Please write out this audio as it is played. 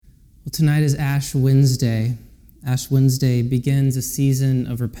Well, tonight is Ash Wednesday. Ash Wednesday begins a season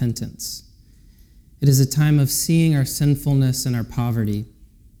of repentance. It is a time of seeing our sinfulness and our poverty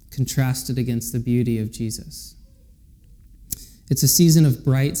contrasted against the beauty of Jesus. It's a season of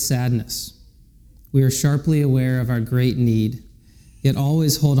bright sadness. We are sharply aware of our great need, yet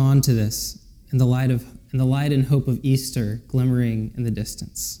always hold on to this in the light and hope of Easter glimmering in the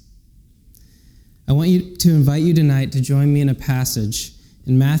distance. I want to invite you tonight to join me in a passage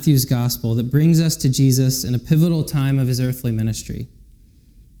in Matthew's Gospel that brings us to Jesus in a pivotal time of his earthly ministry.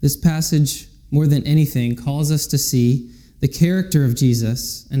 This passage, more than anything, calls us to see the character of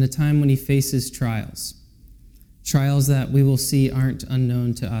Jesus in a time when he faces trials that we will see aren't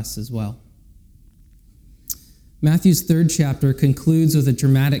unknown to us as well. Matthew's third chapter concludes with a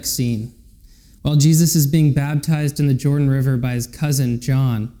dramatic scene. While Jesus is being baptized in the Jordan River by his cousin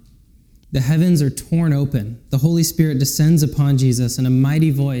John, the heavens are torn open. The Holy Spirit descends upon Jesus, and a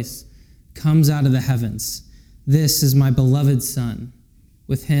mighty voice comes out of the heavens. "This is my beloved Son.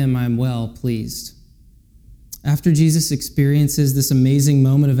 With him I am well pleased." After Jesus experiences this amazing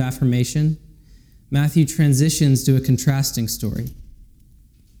moment of affirmation, Matthew transitions to a contrasting story.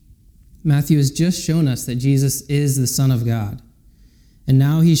 Matthew has just shown us that Jesus is the Son of God. And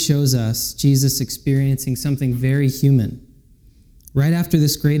now he shows us Jesus experiencing something very human. Right after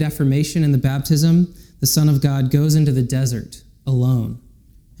this great affirmation in the baptism, the Son of God goes into the desert alone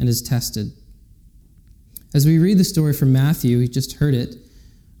and is tested. As we read the story from Matthew, we just heard it,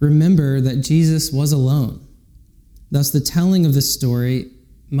 remember that Jesus was alone. Thus, the telling of this story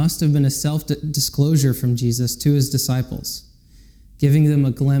must have been a self-disclosure from Jesus to his disciples, giving them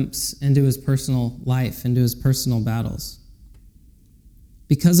a glimpse into his personal life, into his personal battles.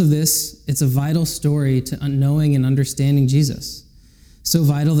 Because of this, it's a vital story to knowing and understanding Jesus. So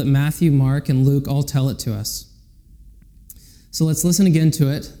vital that Matthew, Mark, and Luke all tell it to us. So let's listen again to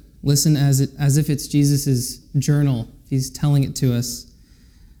it. Listen as if it's Jesus' journal. He's telling it to us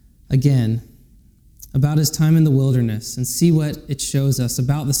again about his time in the wilderness, and see what it shows us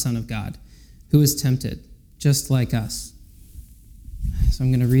about the Son of God, who was tempted, just like us. So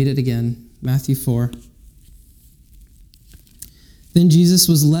I'm going to read it again. Matthew 4. Then Jesus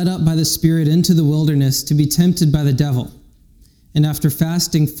was led up by the Spirit into the wilderness to be tempted by the devil. And after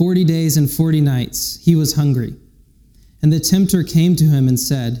fasting 40 days and 40 nights, he was hungry. And the tempter came to him and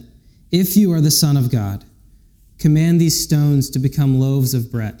said, "If you are the Son of God, command these stones to become loaves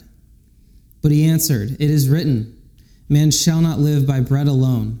of bread." But he answered, "It is written, man shall not live by bread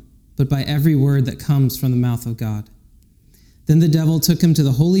alone, but by every word that comes from the mouth of God." Then the devil took him to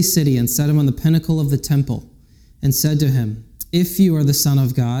the holy city and set him on the pinnacle of the temple and said to him, "If you are the Son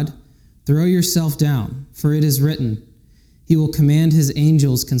of God, throw yourself down, for it is written, he will command his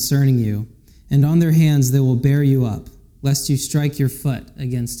angels concerning you, and on their hands they will bear you up, lest you strike your foot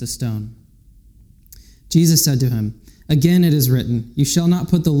against a stone." Jesus said to him, "Again it is written, you shall not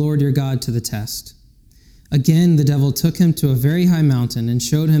put the Lord your God to the test." Again the devil took him to a very high mountain and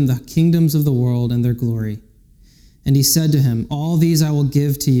showed him the kingdoms of the world and their glory. And he said to him, "All these I will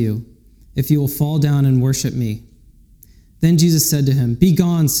give to you, if you will fall down and worship me." Then Jesus said to him,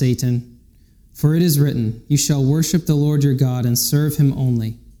 "Begone, Satan, for it is written, you shall worship the Lord your God and serve him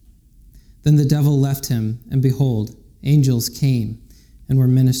only." Then the devil left him, and behold, angels came and were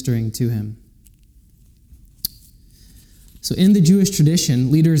ministering to him. So in the Jewish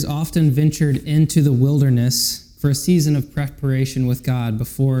tradition, leaders often ventured into the wilderness for a season of preparation with God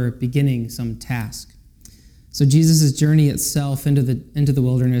before beginning some task. So Jesus' journey itself into the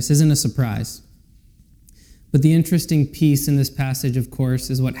wilderness isn't a surprise. But the interesting piece in this passage, of course,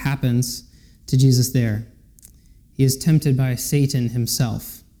 is what happens to Jesus there. He is tempted by Satan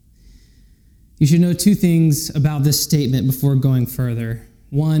himself. You should know two things about this statement before going further.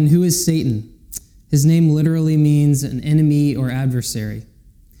 One, who is Satan? His name literally means an enemy or adversary.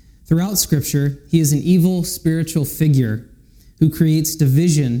 Throughout Scripture, he is an evil spiritual figure who creates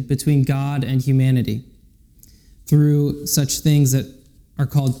division between God and humanity through such things that are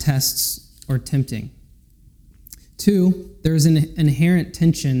called tests or tempting. Two, there is an inherent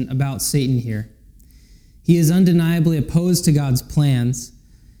tension about Satan here. He is undeniably opposed to God's plans,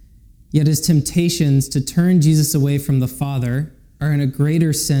 yet his temptations to turn Jesus away from the Father are in a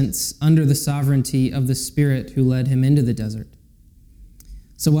greater sense under the sovereignty of the Spirit who led him into the desert.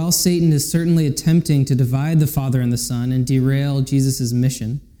 So while Satan is certainly attempting to divide the Father and the Son and derail Jesus'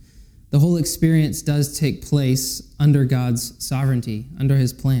 mission, the whole experience does take place under God's sovereignty, under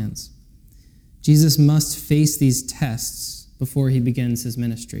his plans. Jesus must face these tests before he begins his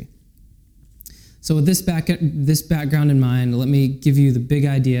ministry. So with this background in mind, let me give you the big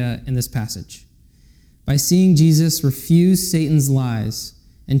idea in this passage. By seeing Jesus refuse Satan's lies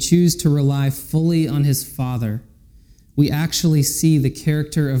and choose to rely fully on his Father, we actually see the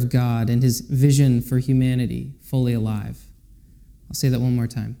character of God and his vision for humanity fully alive. I'll say that one more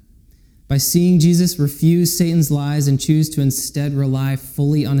time. By seeing Jesus refuse Satan's lies and choose to instead rely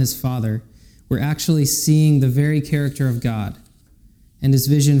fully on his Father, we're actually seeing the very character of God and his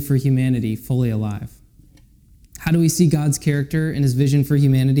vision for humanity fully alive. How do we see God's character and his vision for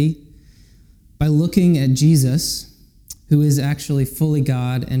humanity? By looking at Jesus, who is actually fully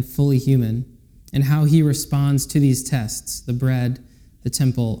God and fully human, and how he responds to these tests, the bread, the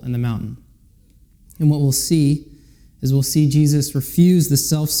temple, and the mountain. And what we'll see is Jesus refuse the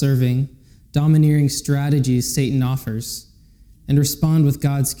self-serving, domineering strategies Satan offers and respond with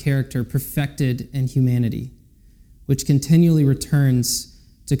God's character perfected in humanity, which continually returns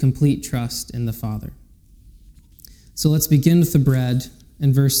to complete trust in the Father. So let's begin with the bread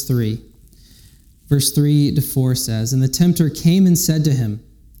in verse 3. Verse 3-4 says, "And the tempter came and said to him,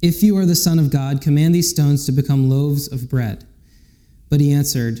 'If you are the Son of God, command these stones to become loaves of bread.' But he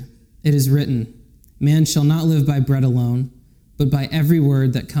answered, 'It is written, man shall not live by bread alone, but by every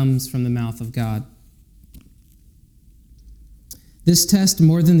word that comes from the mouth of God.'" This test,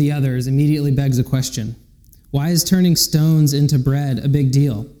 more than the others, immediately begs a question. Why is turning stones into bread a big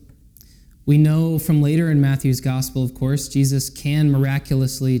deal? We know from later in Matthew's gospel, of course, Jesus can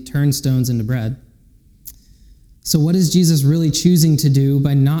miraculously turn stones into bread. So what is Jesus really choosing to do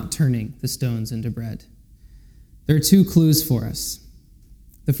by not turning the stones into bread? There are two clues for us.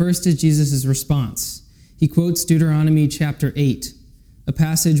 The first is Jesus' response. He quotes Deuteronomy chapter 8, a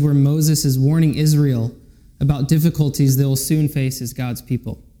passage where Moses is warning Israel about difficulties they will soon face as God's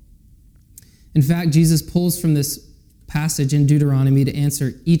people. In fact, Jesus pulls from this passage in Deuteronomy to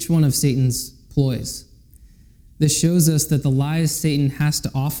answer each one of Satan's ploys. This shows us that the lies Satan has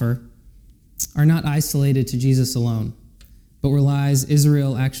to offer are not isolated to Jesus alone, but were lies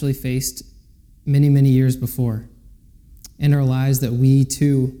Israel actually faced many, many years before, and are lies that we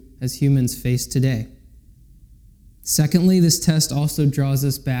too, as humans, face today. Secondly, this test also draws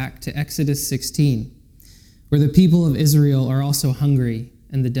us back to Exodus 16, where the people of Israel are also hungry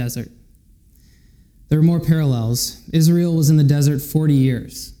in the desert. There are more parallels. Israel was in the desert 40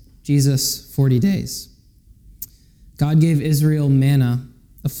 years, Jesus 40 days. God gave Israel manna,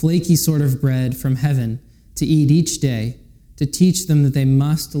 a flaky sort of bread from heaven, to eat each day, to teach them that they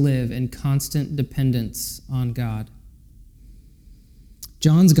must live in constant dependence on God.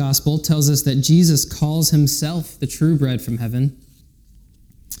 John's gospel tells us that Jesus calls himself the true bread from heaven.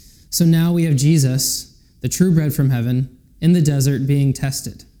 So now we have Jesus, the true bread from heaven, in the desert being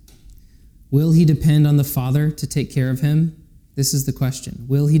tested. Will he depend on the Father to take care of him? This is the question.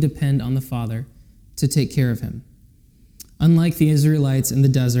 Will he depend on the Father to take care of him? Unlike the Israelites in the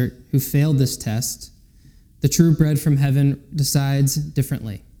desert who failed this test, the true bread from heaven decides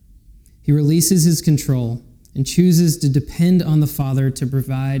differently. He releases his control and chooses to depend on the Father to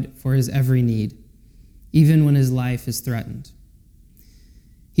provide for his every need, even when his life is threatened.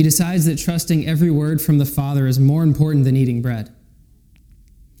 He decides that trusting every word from the Father is more important than eating bread.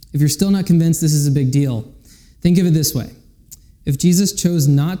 If you're still not convinced this is a big deal, think of it this way. If Jesus chose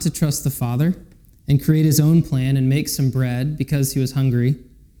not to trust the Father and create his own plan and make some bread because he was hungry,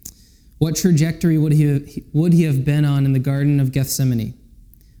 what trajectory would he have been on in the Garden of Gethsemane,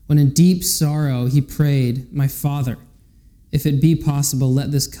 when in deep sorrow he prayed, "My Father, if it be possible,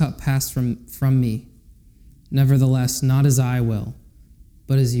 let this cup pass from me. Nevertheless, not as I will,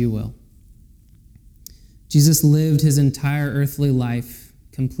 but as you will." Jesus lived his entire earthly life,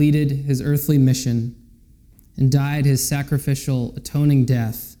 completed his earthly mission, and died his sacrificial, atoning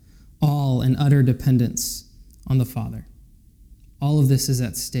death, all in utter dependence on the Father. All of this is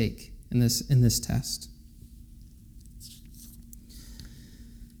at stake in this test.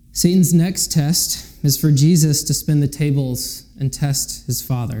 Satan's next test is for Jesus to spin the tables and test his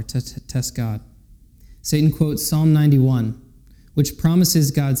Father, to test God. Satan quotes Psalm 91, which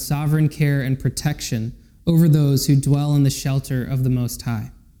promises God's sovereign care and protection over those who dwell in the shelter of the Most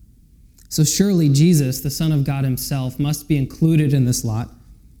High. So surely Jesus, the Son of God himself, must be included in this lot.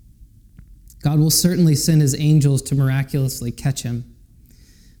 God will certainly send his angels to miraculously catch him.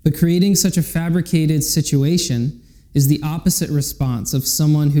 But creating such a fabricated situation is the opposite response of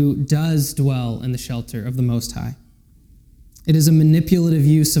someone who does dwell in the shelter of the Most High. It is a manipulative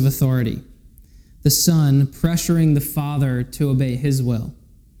use of authority, the Son pressuring the Father to obey his will,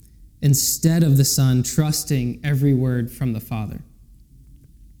 instead of the Son trusting every word from the Father.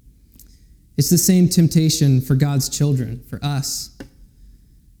 It's the same temptation for God's children, for us,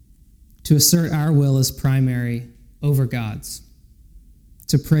 to assert our will as primary over God's,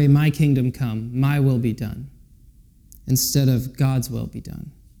 to pray, "My kingdom come, my will be done," instead of God's will be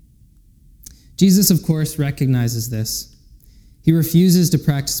done. Jesus, of course, recognizes this. He refuses to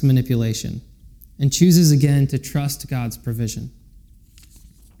practice manipulation and chooses again to trust God's provision.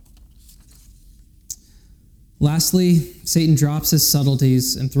 Lastly, Satan drops his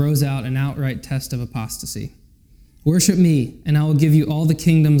subtleties and throws out an outright test of apostasy. Worship me, and I will give you all the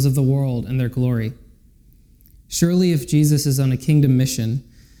kingdoms of the world and their glory. Surely if Jesus is on a kingdom mission,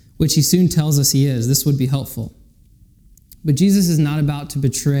 which he soon tells us he is, this would be helpful. But Jesus is not about to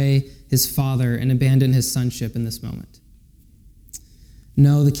betray his Father and abandon his sonship in this moment.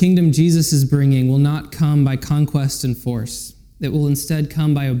 No, the kingdom Jesus is bringing will not come by conquest and force. It will instead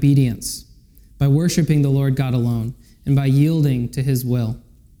come by obedience, by worshiping the Lord God alone, and by yielding to his will.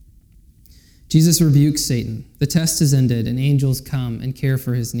 Jesus rebukes Satan. The test is ended, and angels come and care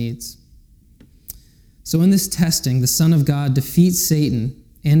for his needs. So in this testing, the Son of God defeats Satan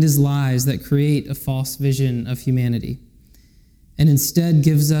and his lies that create a false vision of humanity, and instead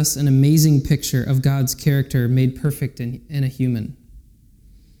gives us an amazing picture of God's character made perfect in a human.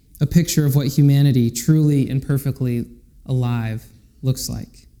 A picture of what humanity, truly and perfectly alive, looks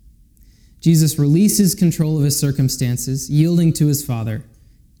like. Jesus releases control of his circumstances, yielding to his Father,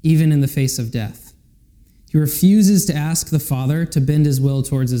 even in the face of death. He refuses to ask the Father to bend his will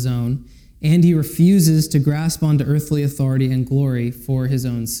towards his own, and he refuses to grasp onto earthly authority and glory for his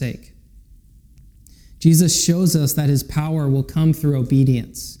own sake. Jesus shows us that his power will come through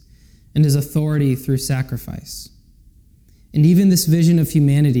obedience and his authority through sacrifice. And even though this vision of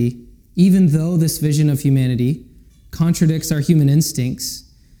humanity contradicts our human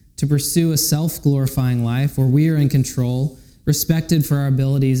instincts to pursue a self-glorifying life where we are in control, respected for our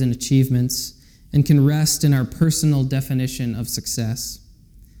abilities and achievements, and can rest in our personal definition of success,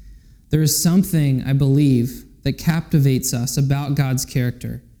 there is something, I believe, that captivates us about God's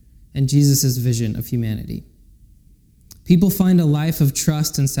character and Jesus' vision of humanity. People find a life of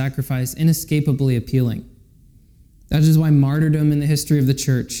trust and sacrifice inescapably appealing. That is why martyrdom in the history of the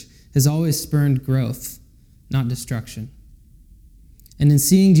church has always spurned growth, not destruction. And in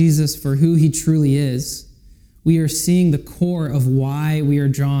seeing Jesus for who he truly is, we are seeing the core of why we are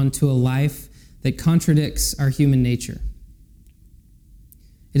drawn to a life that contradicts our human nature.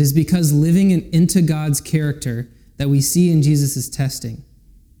 It is because living into God's character that we see in Jesus' testing,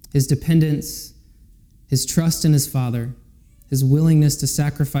 his dependence, his trust in his Father, his willingness to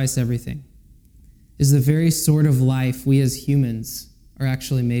sacrifice everything, is the very sort of life we as humans are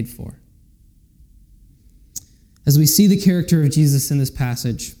actually made for. As we see the character of Jesus in this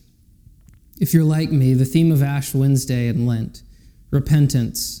passage, if you're like me, the theme of Ash Wednesday and Lent,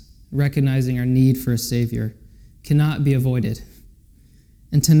 repentance, recognizing our need for a Savior, cannot be avoided.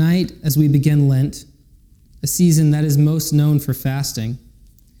 And tonight, as we begin Lent, a season that is most known for fasting,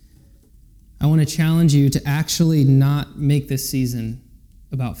 I want to challenge you to actually not make this season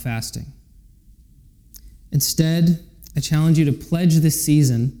about fasting. Instead, I challenge you to pledge this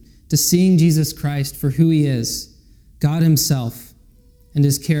season to seeing Jesus Christ for who he is, God himself, and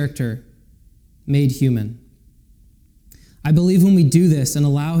his character made human. I believe when we do this and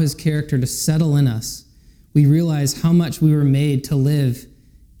allow his character to settle in us, we realize how much we were made to live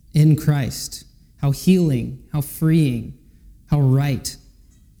in Christ, how healing, how freeing, how right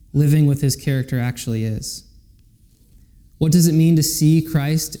living with his character actually is. What does it mean to see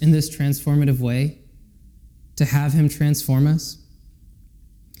Christ in this transformative way? To have him transform us?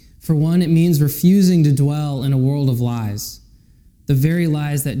 For one, it means refusing to dwell in a world of lies, the very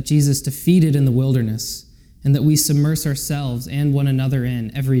lies that Jesus defeated in the wilderness and that we submerge ourselves and one another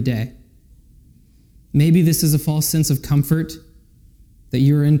in every day. Maybe this is a false sense of comfort, that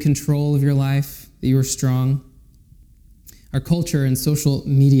you are in control of your life, that you are strong. Our culture and social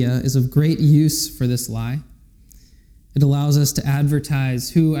media is of great use for this lie. It allows us to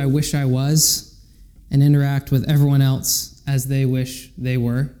advertise who I wish I was and interact with everyone else as they wish they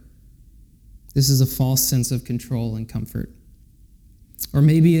were. This is a false sense of control and comfort. Or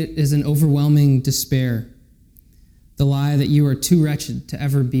maybe it is an overwhelming despair, the lie that you are too wretched to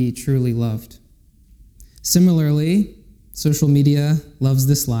ever be truly loved. Similarly, social media loves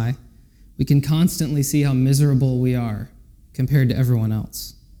this lie. We can constantly see how miserable we are compared to everyone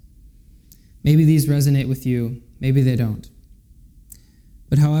else. Maybe these resonate with you, maybe they don't.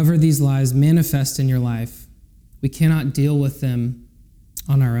 But however these lies manifest in your life, we cannot deal with them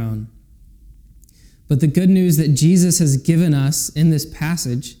on our own. But the good news that Jesus has given us in this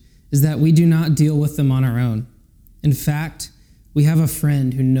passage is that we do not deal with them on our own. In fact, we have a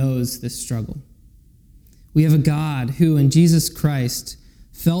friend who knows this struggle. We have a God who, in Jesus Christ,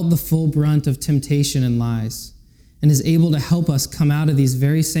 felt the full brunt of temptation and lies, and is able to help us come out of these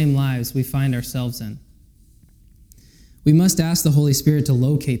very same lives we find ourselves in. We must ask the Holy Spirit to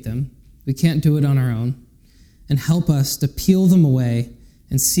locate them We can't do it on our own. And help us to peel them away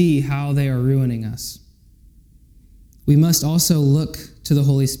and see how they are ruining us. We must also look to the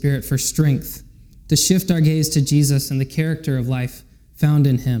Holy Spirit for strength, to shift our gaze to Jesus and the character of life found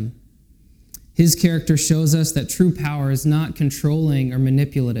in him. His character shows us that true power is not controlling or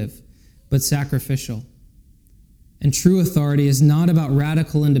manipulative, but sacrificial. And true authority is not about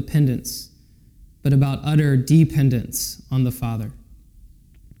radical independence, but about utter dependence on the Father.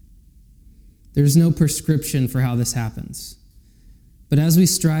 There's no prescription for how this happens. But as we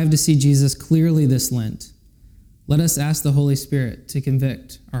strive to see Jesus clearly this Lent, let us ask the Holy Spirit to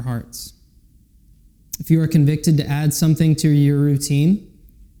convict our hearts. If you are convicted to add something to your routine,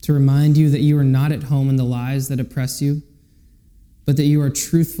 to remind you that you are not at home in the lies that oppress you, but that you are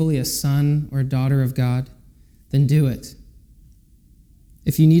truthfully a son or a daughter of God, then do it.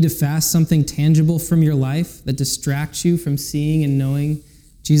 If you need to fast something tangible from your life that distracts you from seeing and knowing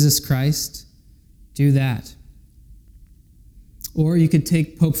Jesus Christ, do that. Or you could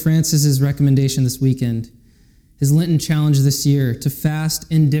take Pope Francis's recommendation this weekend, his Lenten challenge this year, to fast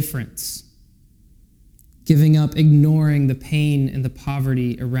indifference, giving up, ignoring the pain and the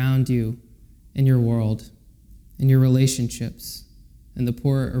poverty around you in your world, in your relationships, and the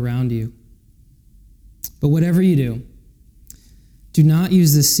poor around you. But whatever you do not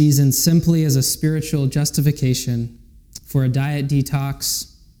use this season simply as a spiritual justification for a diet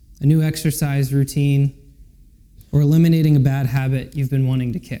detox, a new exercise routine, or eliminating a bad habit you've been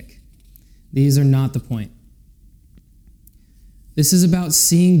wanting to kick. These are not the point. This is about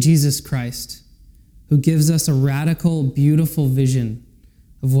seeing Jesus Christ, who gives us a radical, beautiful vision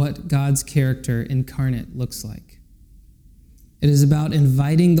of what God's character incarnate looks like. It is about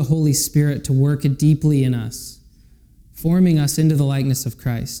inviting the Holy Spirit to work deeply in us, forming us into the likeness of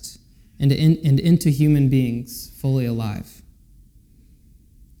Christ and into human beings fully alive.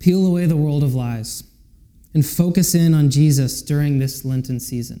 Peel away the world of lies and focus in on Jesus during this Lenten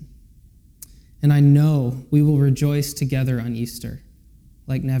season. And I know we will rejoice together on Easter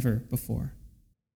like never before.